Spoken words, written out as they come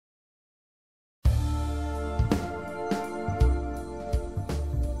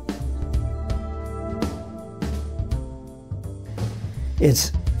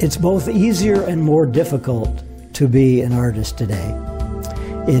It's both easier and more difficult to be an artist today.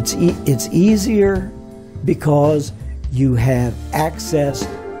 It's easier because you have access,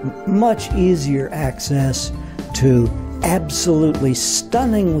 much easier access to absolutely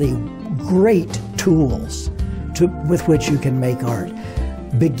stunningly great tools with which you can make art,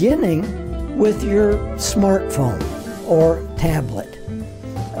 beginning with your smartphone or tablet.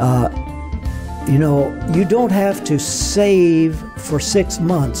 You know, you don't have to save for 6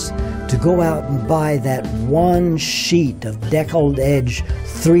 months to go out and buy that one sheet of deckled edge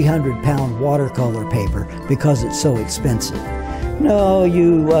 300-pound watercolor paper because it's so expensive. No,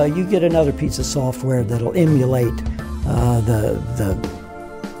 you get another piece of software that'll emulate the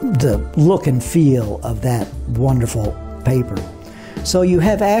look and feel of that wonderful paper. So you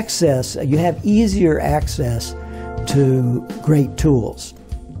have access, you have easier access to great tools.